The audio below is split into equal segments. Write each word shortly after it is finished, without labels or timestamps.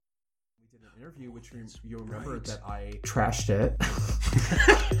did an interview, which you remember that I trashed it.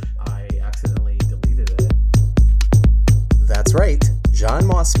 I accidentally deleted it. That's right. John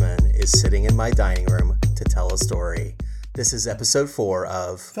Mossman is sitting in my dining room to tell a story. This is episode 4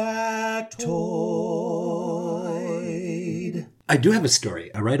 of Factoid. I do have a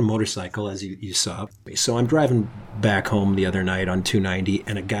story. I ride a motorcycle, as you saw. So I'm driving back home the other night on 290,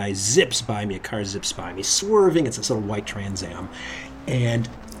 and a guy zips by me, a car zips by me, swerving. It's this little white Trans Am. And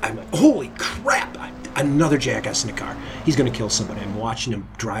I'm like, holy crap, another jackass in the car. He's going to kill somebody. I'm watching him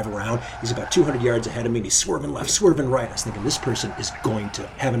drive around. He's about 200 yards ahead of me, and he's swerving left, swerving right. I was thinking, this person is going to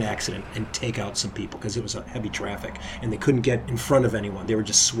have an accident and take out some people because it was a heavy traffic, and they couldn't get in front of anyone. They were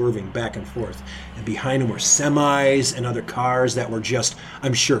just swerving back and forth. And behind him were semis and other cars that were just,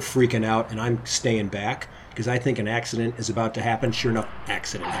 I'm sure, freaking out, and I'm staying back because I think an accident is about to happen. Sure enough,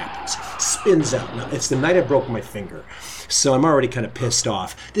 accident happens. Spins out. Now, it's the night I broke my finger, so I'm already kind of pissed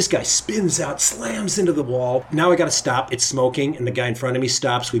off. This guy spins out, slams into the wall. Now I got to stop. It's smoking, and the guy in front of me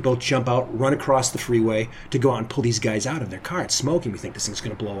stops. We both jump out, run across the freeway to go out and pull these guys out of their car. It's smoking. We think this thing's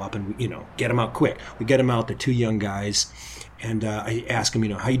going to blow up, and get them out quick. We get them out. They're two young guys, and I ask them,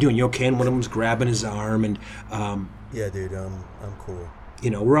 how you doing? You okay? And one of them's grabbing his arm, and Yeah, dude, I'm cool.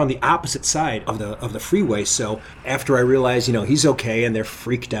 We're on the opposite side of the freeway. So after I realize, he's okay and they're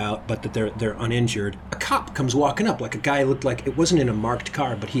freaked out, but that they're uninjured, a cop comes walking up, like a guy looked like it wasn't in a marked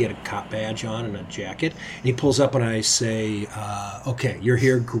car, but he had a cop badge on and a jacket. And he pulls up and I say, okay, you're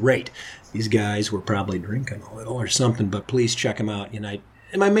here. Great. These guys were probably drinking a little or something, but please check them out. And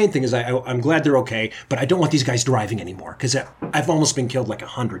my main thing is I'm glad they're okay, but I don't want these guys driving anymore because I've almost been killed like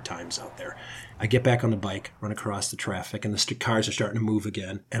 100 times out there. I get back on the bike, run across the traffic, and the cars are starting to move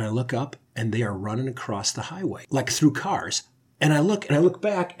again. And I look up, and they are running across the highway, like through cars. And I look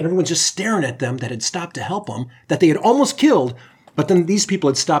back, and everyone's just staring at them that had stopped to help them, that they had almost killed, but then these people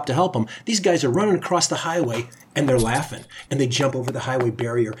had stopped to help them. These guys are running across the highway, and they're laughing. And they jump over the highway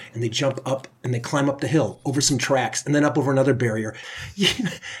barrier, and they jump up, and they climb up the hill, over some tracks, and then up over another barrier.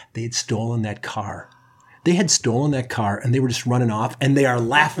 They had stolen that car. They had stolen that car, and they were just running off, and they are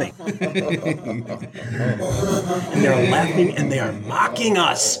laughing. And they're laughing, and they are mocking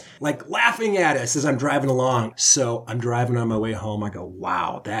us, like laughing at us as I'm driving along. So I'm driving on my way home. I go,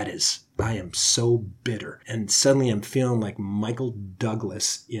 wow, I am so bitter. And suddenly I'm feeling like Michael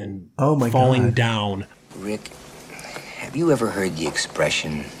Douglas in Falling Down. Rick, have you ever heard the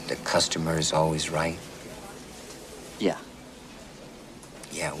expression, the customer is always right? Yeah.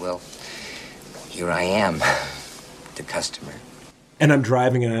 Yeah, well, here I am, the customer. And I'm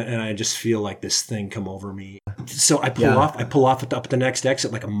driving, and I just feel like this thing come over me. So I pull off. I pull off up at the next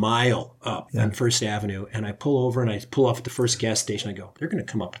exit, like a mile up on First Avenue, and I pull over and I pull off at the first gas station. I go, they're going to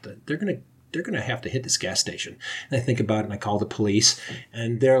come up. They're going to have to hit this gas station. And I think about it, and I call the police,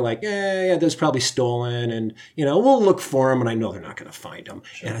 and they're like, yeah, there's probably stolen, and we'll look for them. And I know they're not going to find them.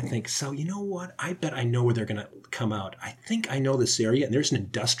 Sure. And I think, so you know what? I bet I know where they're going to come out. I think I know this area, and there's an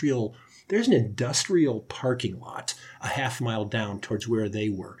industrial parking lot a half mile down towards where they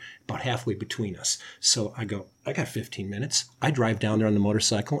were, about halfway between us. So I go, I got 15 minutes. I drive down there on the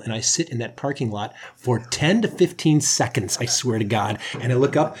motorcycle, and I sit in that parking lot for 10 to 15 seconds, I swear to God. And I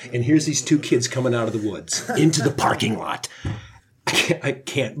look up, and here's these two kids coming out of the woods into the parking lot. I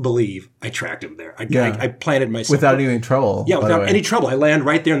can't believe I tracked them there. I planted myself. Without any trouble. Yeah, without any trouble. I land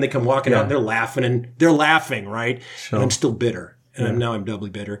right there, and they come walking out, and they're laughing, right? Sure. And I'm still bitter. And now I'm doubly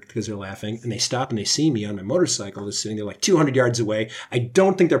bitter because they're laughing. And they stop and they see me on my motorcycle just sitting there like 200 yards away. I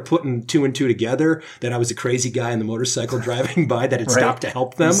don't think they're putting two and two together that I was a crazy guy on the motorcycle driving by that had stopped to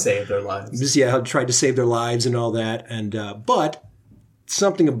help them. Save their lives. Yeah, I tried to save their lives and all that. And but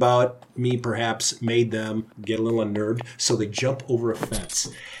something about me perhaps made them get a little unnerved. So they jump over a fence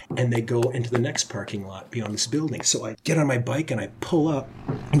and they go into the next parking lot beyond this building. So I get on my bike and I pull up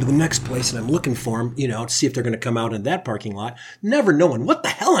into the next place, and I'm looking for them, to see if they're going to come out in that parking lot, never knowing what the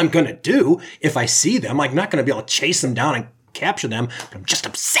hell I'm going to do if I see them. I'm not going to be able to chase them down and capture them, but I'm just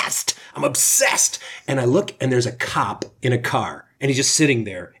obsessed. I'm obsessed. And I look, and there's a cop in a car, and he's just sitting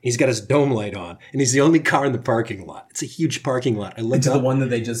there. He's got his dome light on, and he's the only car in the parking lot. It's a huge parking lot. I look into the one that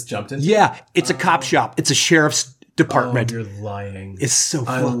they just jumped into? Yeah, it's a cop shop. It's a sheriff's department. Oh, you're lying. It's so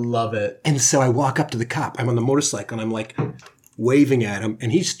fun. I love it. And so I walk up to the cop. I'm on the motorcycle, and I'm like waving at him,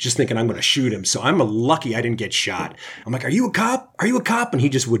 and he's just thinking I'm going to shoot him. So I'm lucky I didn't get shot. I'm like, are you a cop? Are you a cop? And he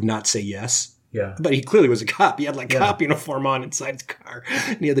just would not say yes. Yeah. But he clearly was a cop. He had cop uniform on inside his car,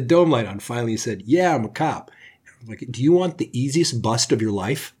 and he had the dome light on. Finally, he said, yeah, I'm a cop. I'm like, do you want the easiest bust of your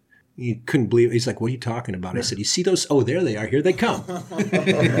life? He couldn't believe it. He's like, what are you talking about? I said, you see those? Oh, there they are. Here they come.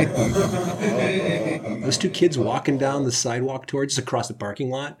 Those two kids walking down the sidewalk towards us across the parking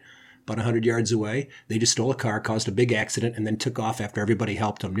lot. about 100 yards away. They just stole a car, caused a big accident, and then took off after everybody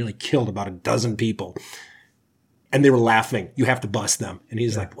helped them. Nearly killed about a dozen people. And they were laughing. You have to bust them. And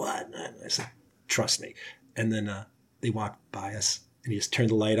he's like, what? And I said, trust me. And then they walked by us. And he just turned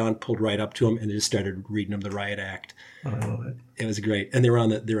the light on, pulled right up to him, and they just started reading him the riot act. I love it. It was great. And they're on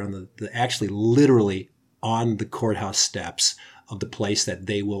the actually literally on the courthouse steps of the place that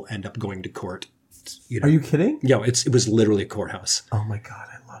they will end up going to court. Are you kidding? Yeah, it was literally a courthouse. Oh my God,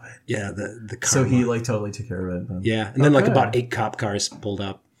 I love it. Yeah, the car. So he totally took care of it. Then. Yeah, and then about 8 cop cars pulled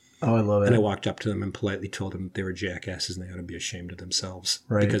up. Oh, I love it. And I walked up to them and politely told them they were jackasses and they ought to be ashamed of themselves.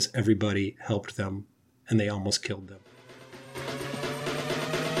 Right. Because everybody helped them and they almost killed them.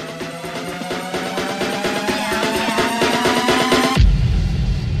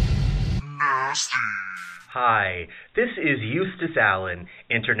 Hi, this is Eustace Allen,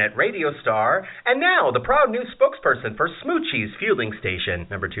 internet radio star, and now the proud new spokesperson for Smoochie's Fueling Station,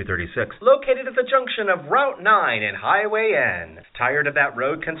 number 236, located at the junction of Route 9 and Highway N. Tired of that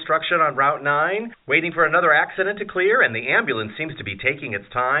road construction on Route 9? Waiting for another accident to clear and the ambulance seems to be taking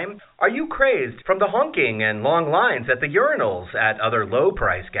its time? Are you crazed from the honking and long lines at the urinals at other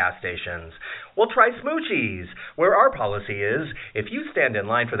low-price gas stations? Well, try Smoochie's, where our policy is, if you stand in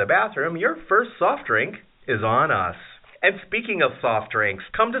line for the bathroom, your first soft drink is on us. And speaking of soft drinks,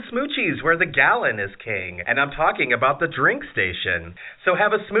 come to Smoochie's where the gallon is king. And I'm talking about the drink station. So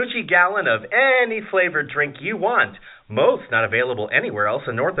have a Smoochie gallon of any flavored drink you want. Most not available anywhere else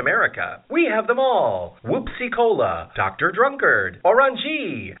in North America. We have them all. Whoopsie Cola, Dr. Drunkard,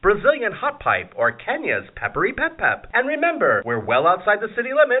 Orangey, Brazilian Hot Pipe, or Kenya's Peppery Pep Pep. And remember, we're well outside the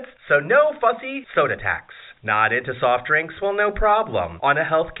city limits, so no fussy soda tax. Not into soft drinks? Well, no problem. On a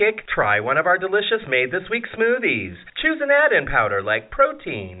health kick, try one of our delicious Made This Week smoothies. Choose an add-in powder like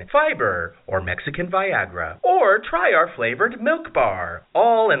protein, fiber, or Mexican Viagra. Or try our flavored milk bar,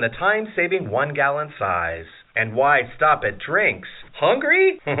 all in the time-saving 1-gallon size. And why stop at drinks?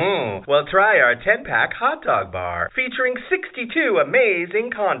 Hungry? Well, try our 10-pack hot dog bar, featuring 62 amazing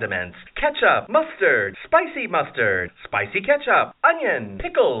condiments. Ketchup, mustard, spicy ketchup, onion,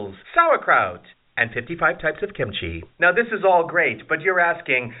 pickles, sauerkraut, and 55 types of kimchi. Now, this is all great, but you're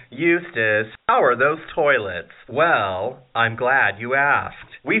asking, Eustace, how are those toilets? Well, I'm glad you asked.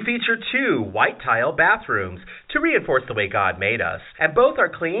 We feature 2 white tile bathrooms to reinforce the way God made us, and both are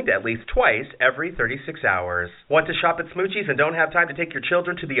cleaned at least twice every 36 hours. Want to shop at Smoochie's and don't have time to take your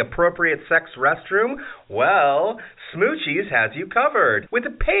children to the appropriate sex restroom? Well, Smoochie's has you covered with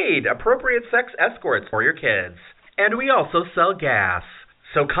paid appropriate sex escorts for your kids. And we also sell gas.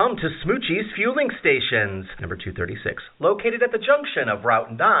 So come to Smoochie's Fueling Stations, number 236, located at the junction of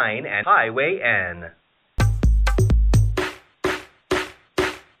Route 9 and Highway N.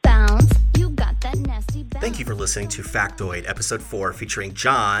 Thank you for listening to Factoid, Episode 4, featuring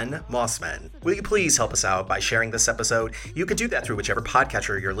John Mossman. Will you please help us out by sharing this episode? You can do that through whichever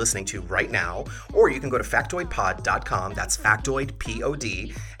podcatcher you're listening to right now, or you can go to factoidpod.com, that's Factoid,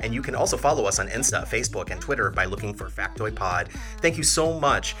 P-O-D, and you can also follow us on Insta, Facebook, and Twitter by looking for Factoid Pod. Thank you so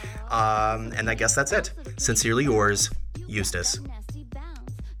much, and I guess that's it. Sincerely yours, Eustace.